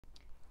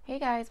Hey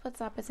guys,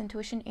 what's up? It's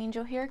Intuition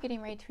Angel here,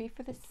 getting ready to read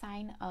for the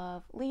sign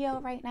of Leo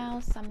right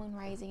now, Sun, Moon,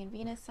 Rising, and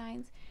Venus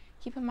signs.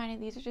 Keep in mind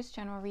that these are just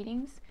general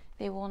readings.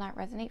 They will not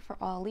resonate for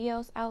all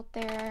Leos out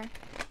there.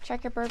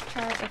 Check your birth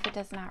chart if it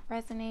does not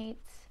resonate.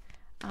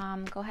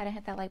 Go ahead and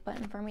hit that like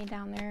button for me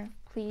down there,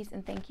 please,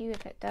 and thank you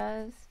if it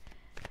does.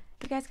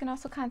 You guys can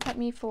also contact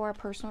me for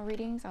personal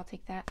readings. I'll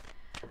take that.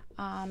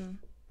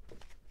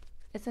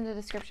 It's in the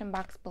description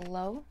box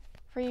below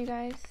for you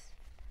guys.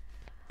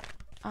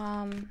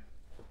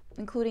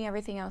 Including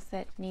everything else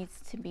that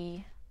needs to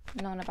be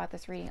known about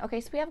this reading.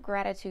 Okay, so we have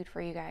gratitude for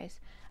you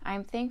guys.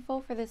 I'm thankful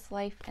for this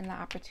life and the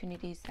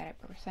opportunities that it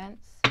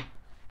presents.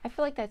 I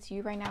feel like that's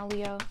you right now,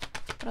 Leo.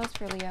 What else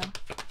for Leo?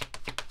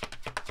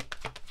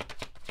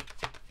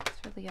 What's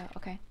for Leo?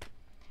 Okay.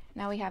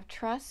 Now we have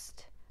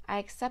trust. I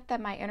accept that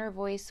my inner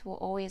voice will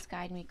always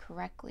guide me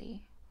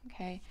correctly.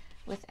 Okay.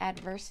 With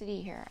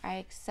adversity here, I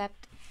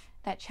accept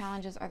that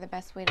challenges are the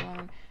best way to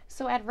learn.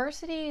 So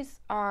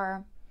adversities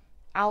are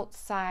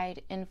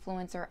outside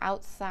influence or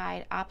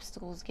outside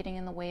obstacles getting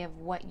in the way of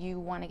what you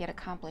want to get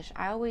accomplished.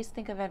 I always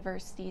think of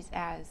adversities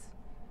as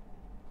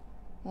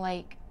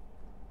like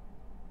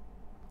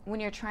when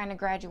you're trying to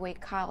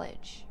graduate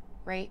college,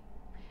 right?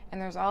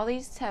 And there's all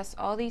these tests,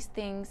 all these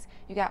things.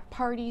 You got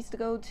parties to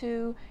go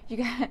to, you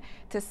got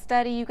to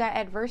study, you got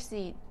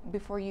adversity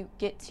before you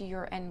get to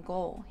your end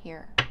goal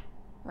here,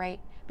 right?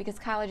 Because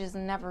college is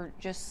never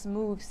just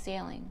smooth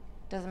sailing.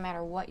 Doesn't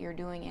matter what you're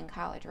doing in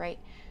college, right?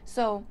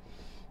 So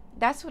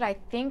that's what I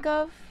think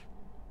of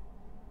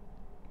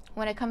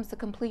when it comes to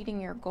completing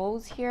your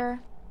goals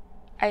here.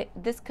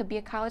 This could be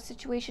a college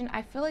situation.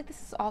 I feel like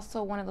this is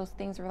also one of those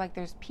things where like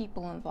there's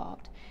people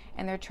involved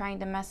and they're trying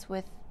to mess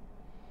with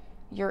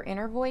your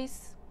inner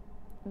voice,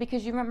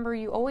 because you remember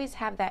you always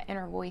have that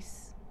inner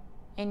voice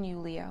in you,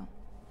 Leo,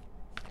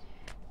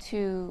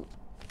 to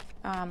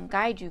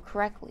guide you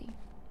correctly.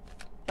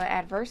 But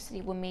adversity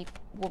will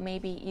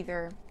maybe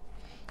either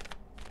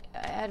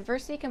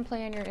adversity can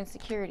play on your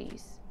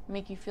insecurities,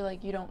 make you feel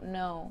like you don't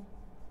know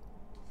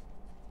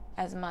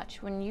as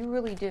much when you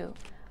really do.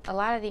 A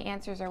lot of the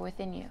answers are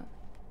within you.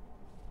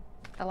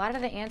 A lot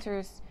of the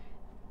answers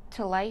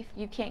to life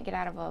you can't get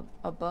out of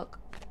a book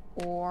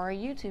or a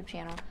YouTube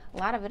channel. A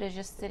lot of it is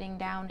just sitting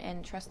down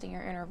and trusting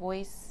your inner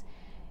voice,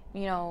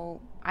 you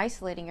know,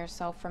 isolating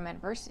yourself from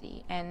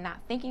adversity and not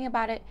thinking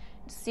about it,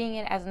 seeing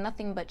it as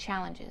nothing but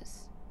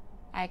challenges.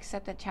 I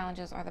accept that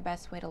challenges are the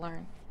best way to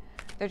learn.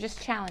 They're just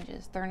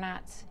challenges.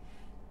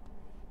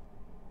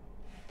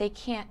 They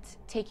can't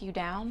take you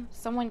down.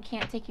 Someone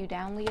can't take you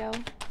down, Leo.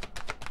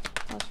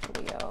 What's for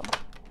Leo?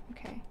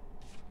 Okay.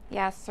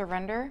 Yeah,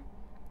 surrender.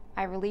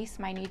 I release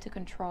my need to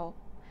control.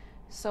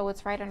 So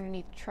it's right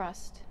underneath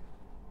trust.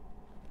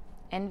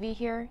 Envy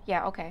here?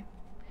 Yeah, okay.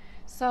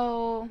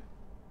 So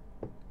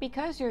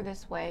because you're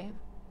this way,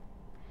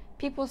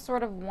 people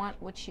sort of want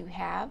what you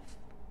have.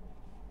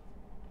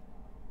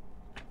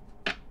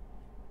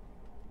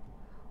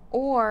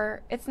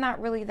 Or it's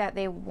not really that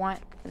they want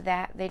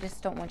that, they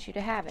just don't want you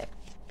to have it.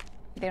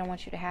 They don't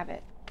want you to have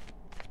it.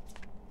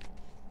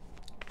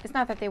 It's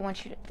not that they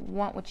want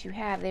what you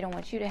have, they don't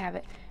want you to have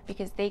it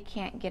because they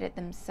can't get it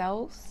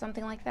themselves,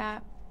 something like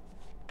that.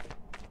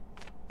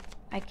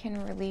 I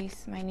can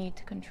release my need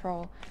to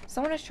control.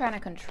 Someone is trying to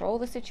control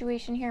the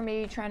situation here,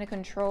 maybe trying to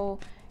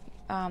control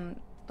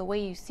the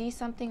way you see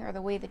something or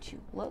the way that you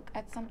look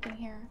at something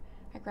here.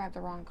 I grabbed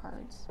the wrong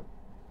cards.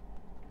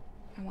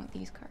 I want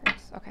these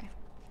cards. Okay.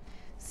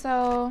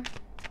 So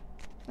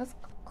let's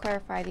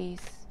clarify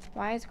these.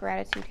 Why is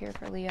gratitude here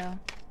for Leo?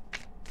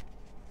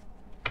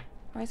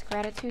 Why is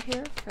gratitude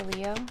here for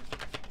Leo?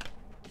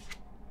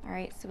 All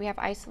right, so we have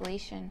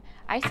isolation.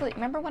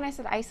 Remember when I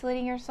said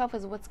isolating yourself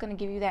is what's going to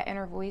give you that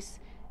inner voice?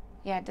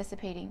 Yeah,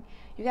 dissipating.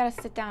 You got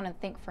to sit down and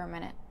think for a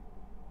minute.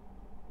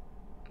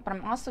 But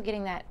I'm also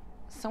getting that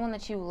someone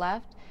that you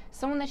left,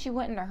 someone that you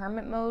went into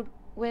hermit mode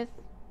with,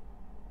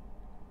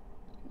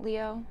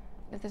 Leo,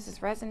 if this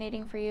is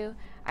resonating for you,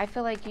 I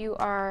feel like you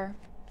are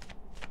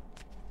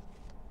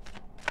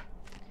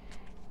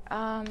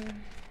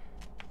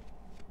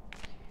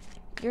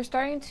you're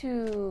starting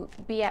to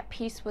be at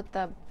peace with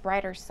the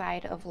brighter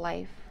side of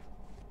life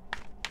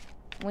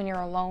when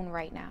you're alone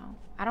right now.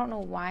 I don't know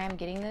why I'm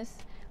getting this.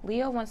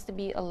 Leo wants to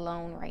be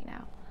alone right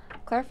now.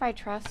 Clarify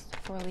trust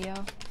for Leo.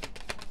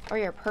 Or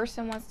your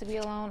person wants to be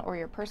alone, or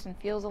your person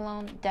feels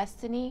alone.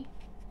 Destiny.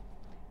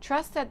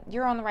 Trust that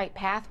you're on the right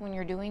path when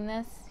you're doing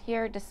this.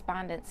 Here,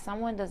 despondent.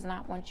 Someone does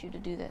not want you to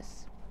do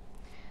this.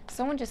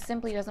 Someone just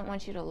simply doesn't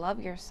want you to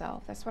love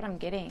yourself. That's what I'm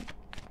getting.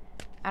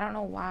 I don't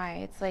know why.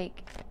 It's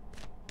like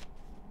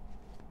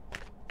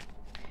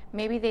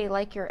maybe they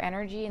like your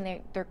energy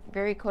and they're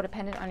very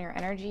codependent on your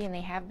energy, and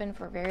they have been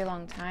for a very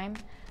long time.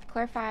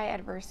 Clarify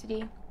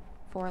adversity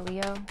for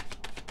Leo.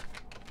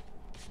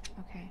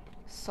 Okay.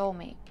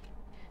 Soulmate.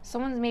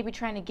 Someone's maybe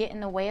trying to get in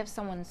the way of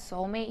someone's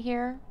soulmate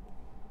here.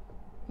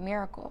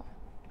 Miracle.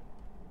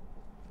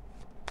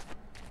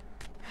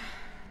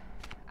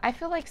 I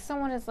feel like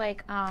someone is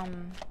like,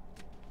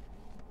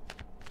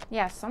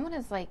 yeah, someone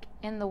is like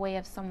in the way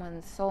of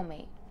someone's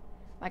soulmate.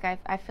 Like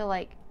I feel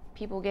like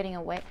people getting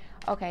away.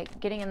 Okay,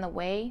 getting in the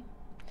way.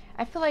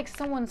 I feel like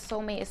someone's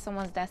soulmate is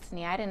someone's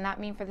destiny. I did not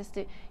mean for this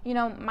to, you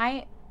know,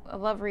 my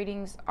love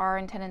readings are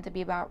intended to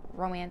be about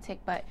romantic,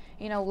 but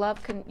you know,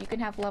 you can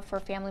have love for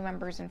family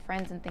members and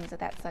friends and things of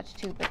that such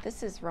too, but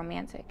this is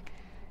romantic.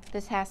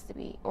 This has to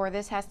be, or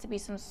this has to be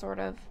some sort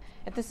of,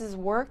 if this is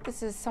work,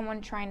 this is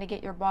someone trying to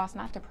get your boss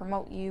not to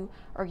promote you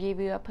or give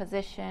you a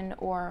position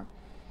or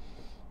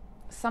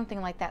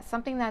something like that.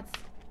 Something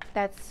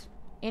that's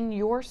in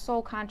your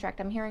soul contract.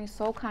 I'm hearing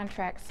soul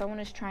contract. Someone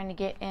is trying to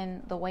get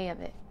in the way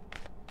of it,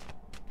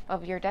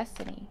 of your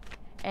destiny.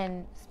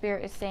 And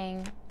Spirit is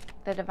saying,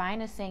 the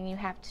divine is saying you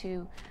have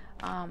to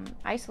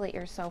isolate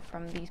yourself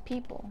from these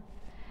people.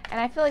 And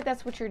I feel like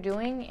that's what you're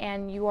doing,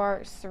 and you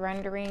are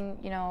surrendering,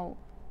 you know,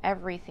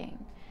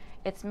 everything.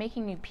 It's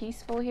making you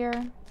peaceful here.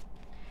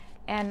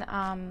 And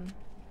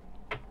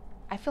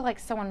I feel like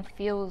someone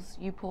feels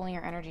you pulling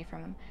your energy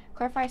from them.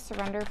 Clarify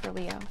surrender for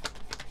Leo.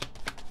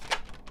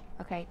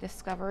 Okay,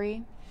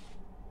 discovery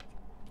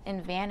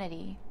and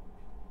vanity.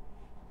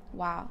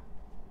 Wow.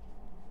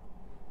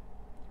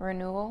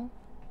 Renewal.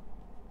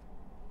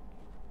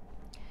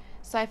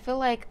 So I feel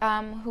like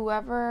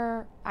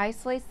whoever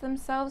isolates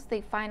themselves,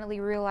 they finally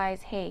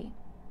realize, hey,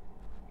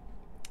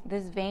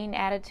 this vain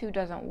attitude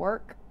doesn't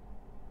work.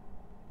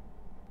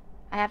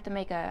 I have to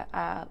make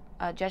a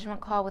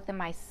judgment call within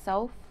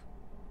myself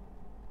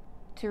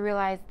to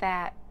realize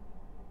that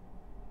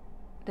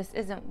this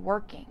isn't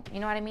working. You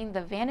know what I mean?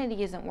 The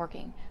vanity isn't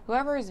working.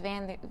 Whoever is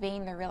vain,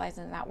 they're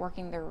realizing it's not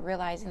working. They're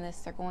realizing this.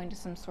 They're going to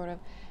some sort of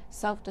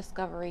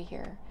self-discovery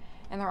here.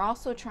 And they're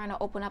also trying to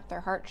open up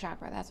their heart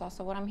chakra. That's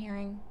also what I'm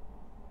hearing.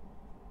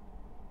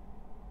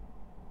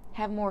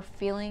 Have more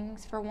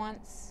feelings for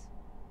once.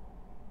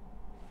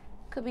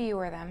 Could be you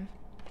or them.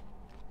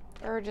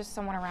 Or just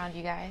someone around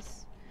you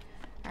guys.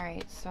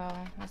 Alright, so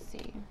let's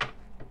see.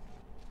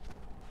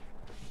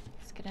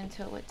 Let's get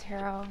into it with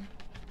tarot.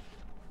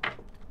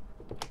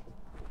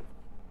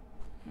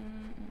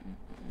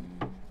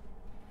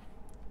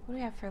 What do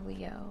we have for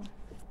Leo?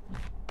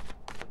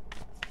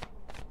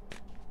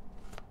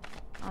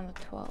 On the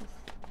 12th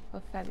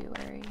of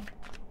February.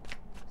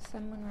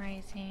 Sun, Moon,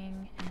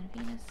 Rising, and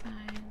Venus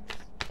signs.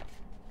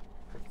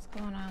 What's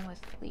going on with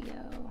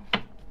Leo?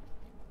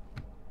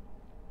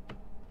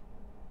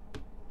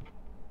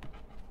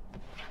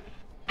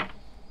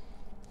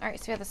 Alright,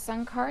 so we have the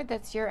Sun card.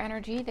 That's your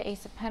energy. The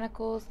Ace of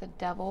Pentacles, the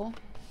Devil.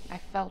 I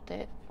felt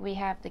it. We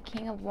have the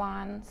King of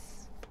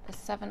Wands, the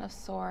Seven of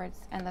Swords,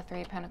 and the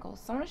Three of Pentacles.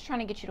 Someone is trying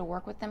to get you to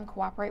work with them,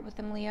 cooperate with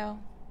them, Leo.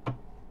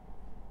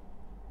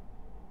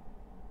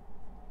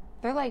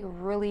 They're like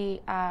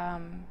really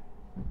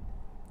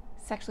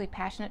sexually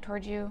passionate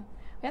towards you.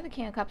 We have the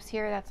King of Cups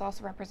here. That's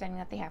also representing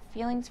that they have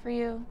feelings for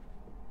you.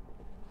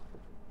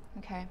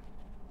 Okay.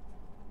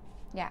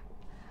 Yeah.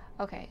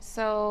 Okay,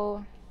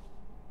 so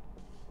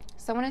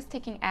someone is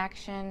taking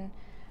action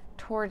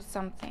towards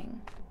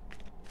something.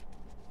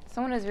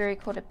 Someone is very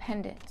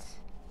codependent.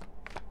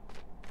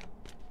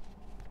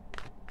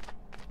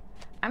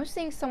 I'm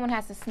seeing someone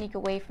has to sneak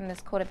away from this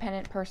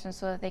codependent person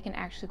so that they can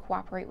actually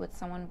cooperate with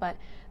someone, but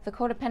the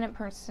codependent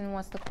person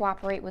wants to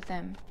cooperate with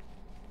them,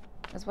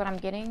 is what I'm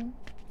getting.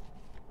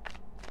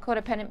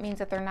 Codependent means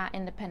that they're not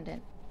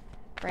independent,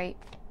 right?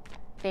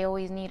 They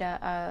always need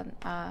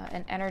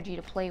an energy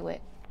to play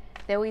with.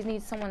 They always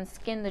need someone's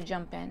skin to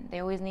jump in. They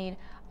always need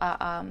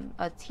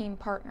a team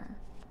partner,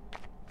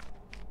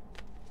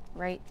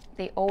 right?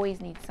 They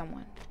always need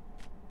someone.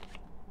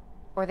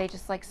 Or they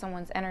just like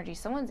someone's energy.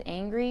 Someone's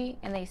angry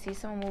and they see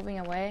someone moving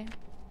away.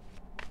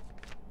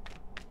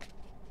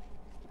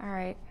 All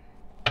right.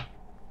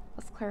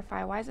 Let's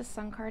clarify. Why is the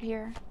Sun card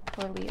here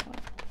for Leo?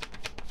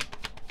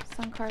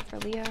 Sun card for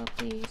Leo,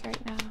 please,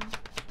 right now.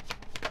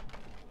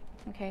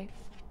 Okay.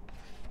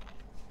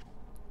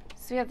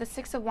 So we have the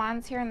Six of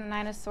Wands here and the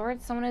Nine of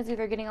Swords. Someone is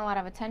either getting a lot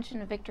of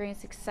attention, victory, and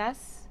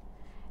success,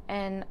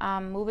 and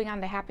moving on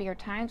to happier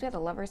times. We have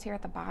the Lovers here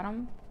at the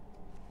bottom.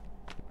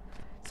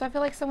 So I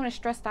feel like someone is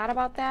stressed out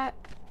about that.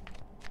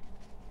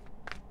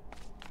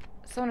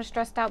 Someone is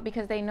stressed out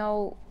because they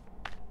know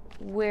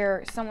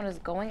where someone is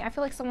going. I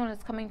feel like someone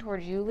is coming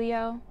towards you,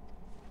 Leo.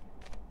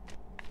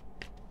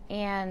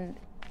 And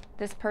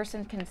this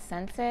person can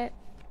sense it.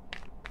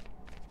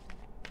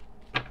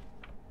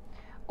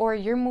 Or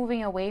you're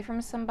moving away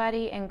from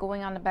somebody and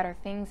going on to better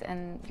things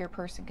and your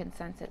person can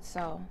sense it.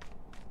 So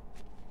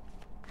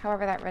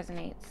however that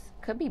resonates.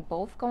 Could be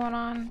both going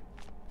on.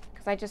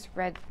 Because I just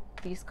read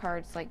these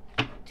cards like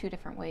 2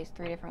 different ways,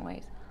 3 different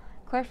ways.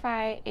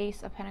 Clarify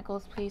Ace of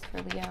Pentacles, please,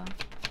 for Leo.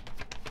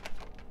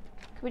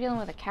 Could be dealing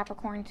with a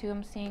Capricorn too,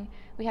 I'm seeing.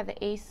 We have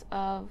the Ace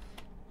of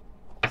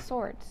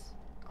Swords.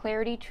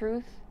 Clarity,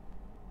 truth,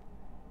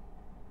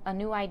 a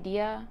new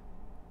idea.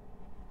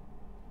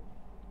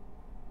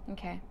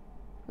 Okay.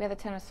 We have the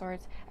Ten of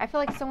Swords. I feel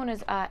like someone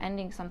is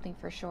ending something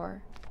for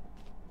sure.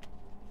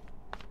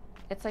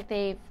 It's like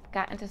they've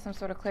gotten to some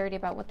sort of clarity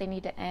about what they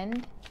need to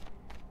end.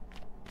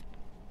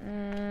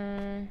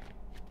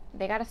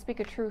 They got to speak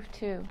a truth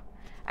too.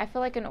 I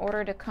feel like in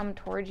order to come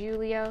towards you,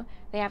 Leo,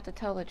 they have to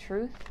tell the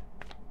truth.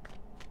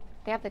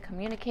 They have to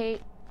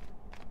communicate.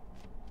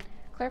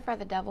 Clarify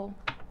the devil,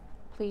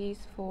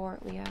 please, for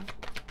Leo.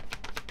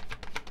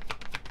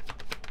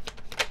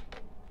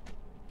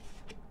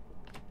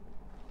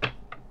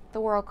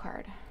 The World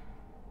card.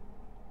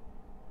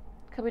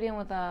 Could be dealing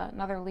with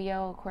another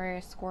Leo,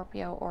 Aquarius,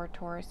 Scorpio, or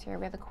Taurus here.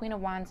 We have the Queen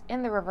of Wands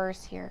in the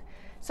reverse here.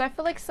 So I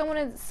feel like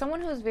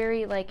someone who's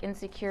very like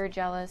insecure,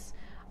 jealous.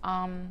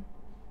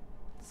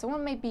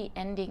 Someone may be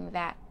ending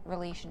that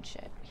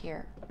relationship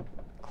here.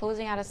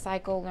 Closing out a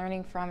cycle,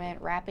 learning from it,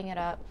 wrapping it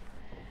up.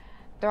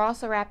 They're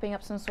also wrapping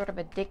up some sort of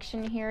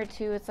addiction here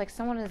too. It's like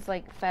someone is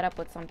like fed up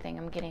with something.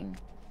 I'm getting.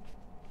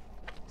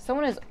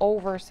 Someone is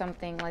over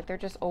something, like they're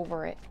just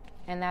over it.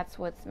 And that's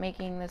what's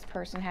making this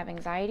person have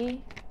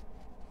anxiety.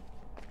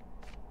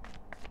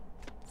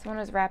 Someone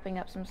is wrapping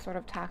up some sort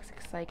of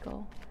toxic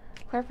cycle.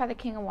 Clarify the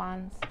King of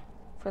Wands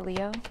for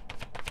Leo.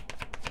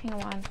 King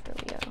of Wands for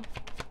Leo.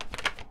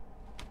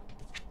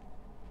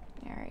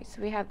 Alright,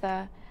 so we have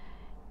the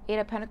Eight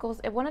of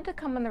Pentacles. It wanted to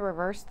come in the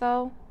reverse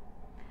though.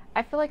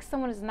 I feel like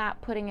someone is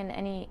not putting in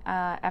any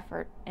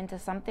effort into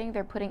something.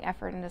 They're putting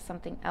effort into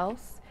something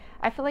else.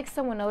 I feel like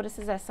someone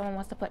notices that someone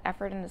wants to put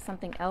effort into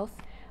something else.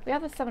 We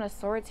have the Seven of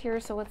Swords here,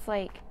 so it's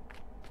like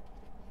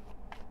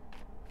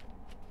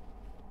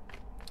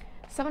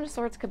Seven of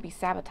Swords could be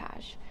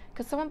sabotage.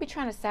 Could someone be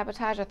trying to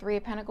sabotage a Three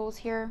of Pentacles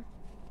here?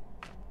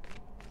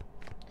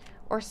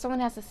 Or someone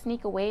has to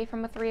sneak away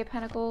from a Three of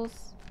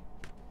Pentacles?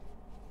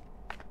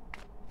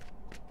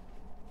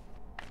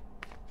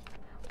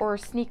 Or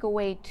sneak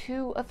away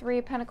to a Three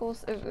of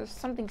Pentacles? There's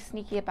something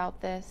sneaky about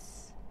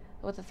this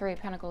with the Three of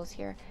Pentacles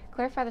here.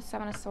 Clarify the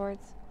Seven of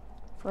Swords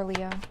for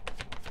Leo.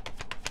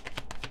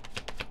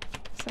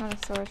 Seven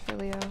of Swords for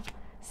Leo.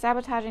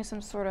 Sabotaging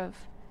some sort of...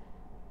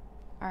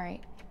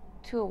 Alright.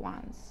 Two of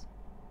Wands.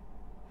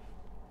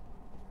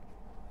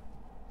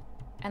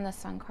 And the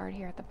Sun card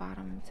here at the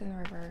bottom. It's in the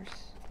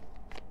reverse.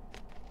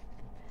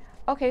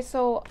 Okay,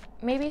 so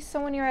maybe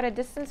someone you're at a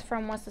distance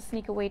from wants to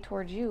sneak away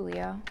towards you,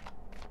 Leo.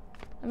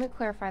 Let me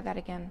clarify that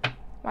again.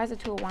 Why is the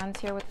Two of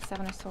Wands here with the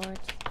Seven of Swords?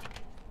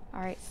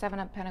 Alright, Seven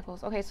of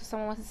Pentacles. Okay, so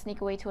someone wants to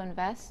sneak away to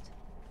invest.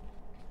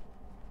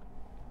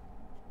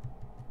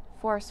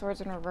 Four of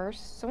Swords in reverse.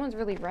 Someone's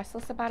really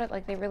restless about it.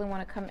 Like they really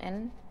want to come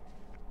in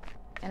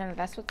and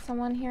invest with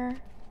someone here.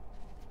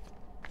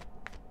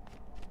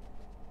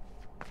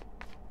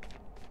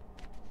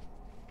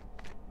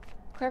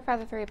 Clarify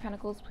the Three of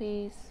Pentacles,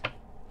 please,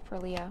 for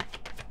Leo.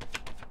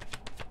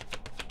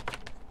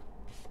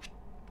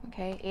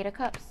 Okay, Eight of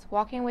Cups.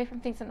 Walking away from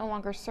things that no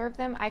longer serve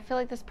them. I feel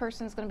like this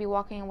person is going to be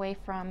walking away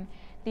from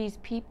these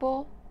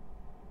people.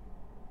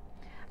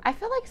 I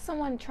feel like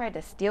someone tried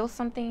to steal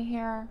something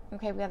here.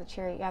 Okay, we have the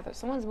Chariot. Yeah,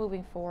 someone's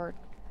moving forward.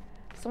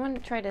 Someone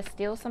tried to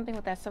steal something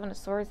with that Seven of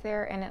Swords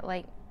there, and it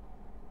like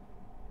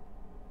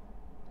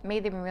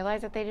made them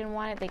realize that they didn't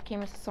want it. They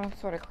came into some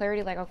sort of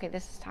clarity, like, okay,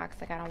 this is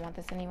toxic. I don't want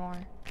this anymore.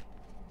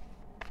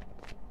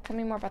 Tell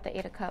me more about the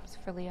Eight of Cups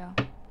for Leo.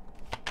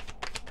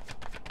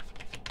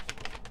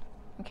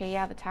 Okay,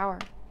 yeah, the Tower.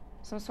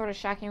 Some sort of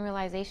shocking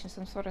realization,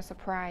 some sort of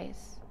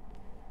surprise.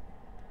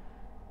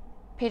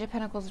 Page of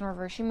Pentacles in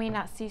reverse. You may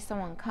not see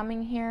someone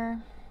coming here.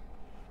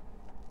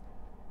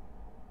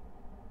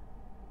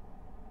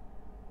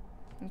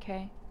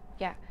 Okay,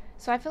 yeah.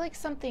 So I feel like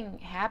something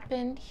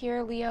happened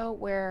here, Leo,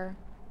 where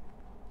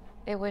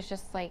it was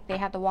just like they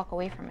had to walk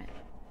away from it.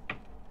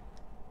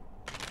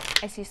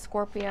 I see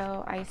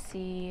Scorpio. I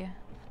see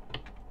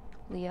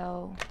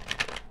Leo.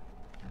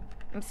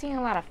 I'm seeing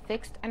a lot of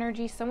fixed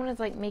energy. Someone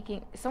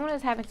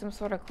is having some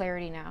sort of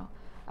clarity now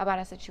about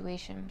a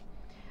situation.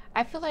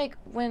 I feel like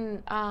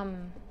when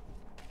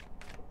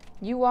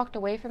you walked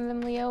away from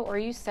them, Leo, or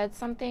you said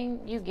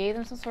something, you gave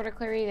them some sort of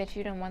clarity that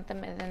you didn't want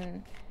them, and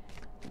then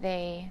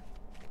they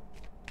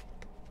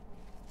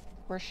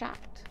were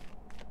shocked.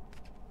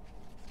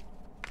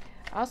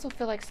 I also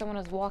feel like someone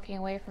is walking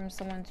away from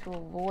someone to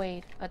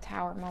avoid a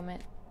Tower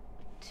moment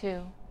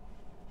too.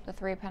 The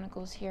Three of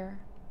Pentacles here.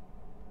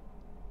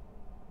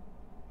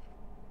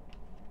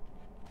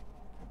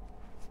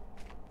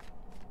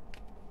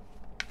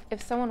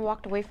 If someone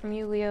walked away from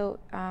you, Leo,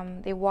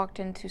 they walked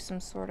into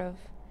some sort of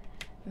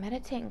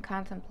meditate and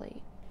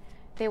contemplate.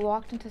 They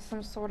walked into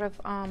some sort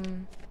of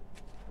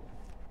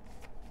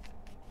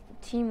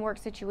teamwork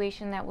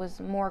situation that was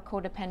more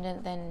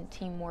codependent than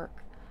teamwork.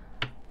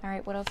 All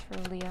right, what else for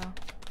Leo?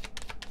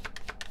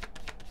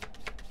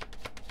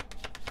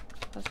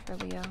 What else for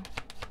Leo?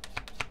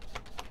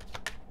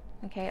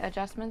 Okay,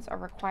 adjustments are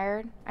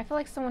required. I feel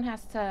like someone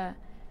has to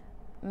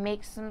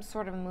make some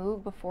sort of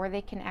move before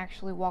they can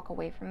actually walk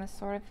away from this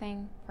sort of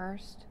thing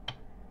first.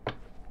 What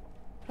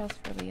else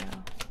for Leo?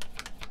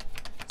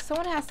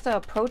 Someone has to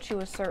approach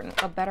you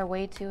a better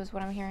way too, is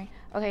what I'm hearing.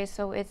 Okay,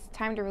 so it's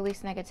time to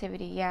release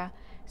negativity. Yeah,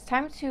 it's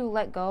time to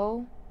let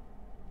go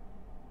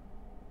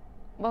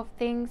of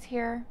things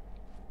here.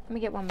 Let me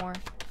get one more.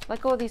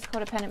 Let go of these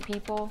codependent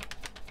people.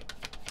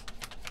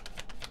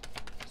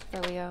 Just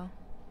for Leo.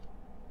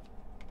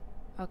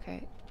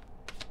 Okay.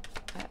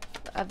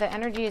 The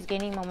energy is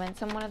gaining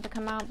momentum, wanted to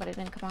come out, but it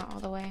didn't come out all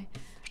the way.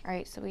 All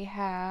right, so we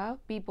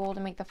have be bold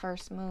and make the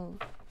first move.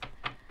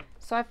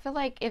 So I feel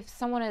like if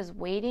someone is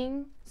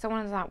waiting,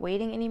 someone is not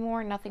waiting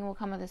anymore, nothing will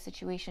come of the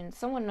situation.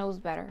 Someone knows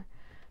better.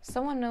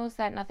 Someone knows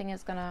that nothing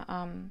is gonna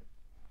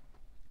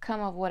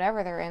come of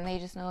whatever they're in. They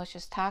just know it's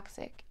just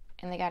toxic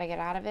and they got to get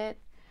out of it,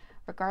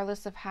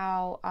 regardless of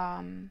how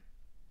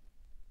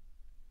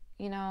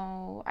you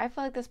know, I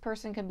feel like this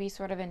person can be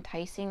sort of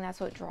enticing. That's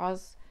what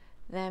draws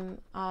them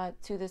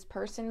to this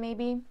person.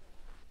 Maybe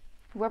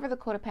whoever the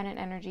codependent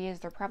energy is,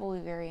 they're probably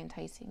very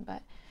enticing,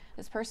 but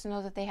this person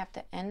knows that they have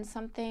to end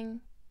something,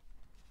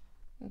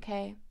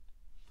 okay,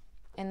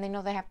 and they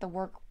know they have to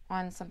work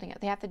on something.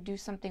 They have to do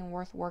something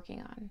worth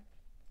working on.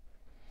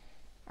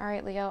 All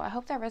right, Leo, I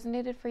hope that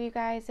resonated for you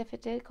guys. If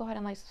it did, go ahead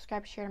and like,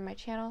 subscribe, share to my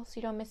channel so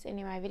you don't miss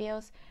any of my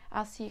videos.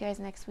 I'll see you guys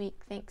next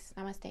week. Thanks.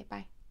 Namaste.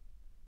 Bye.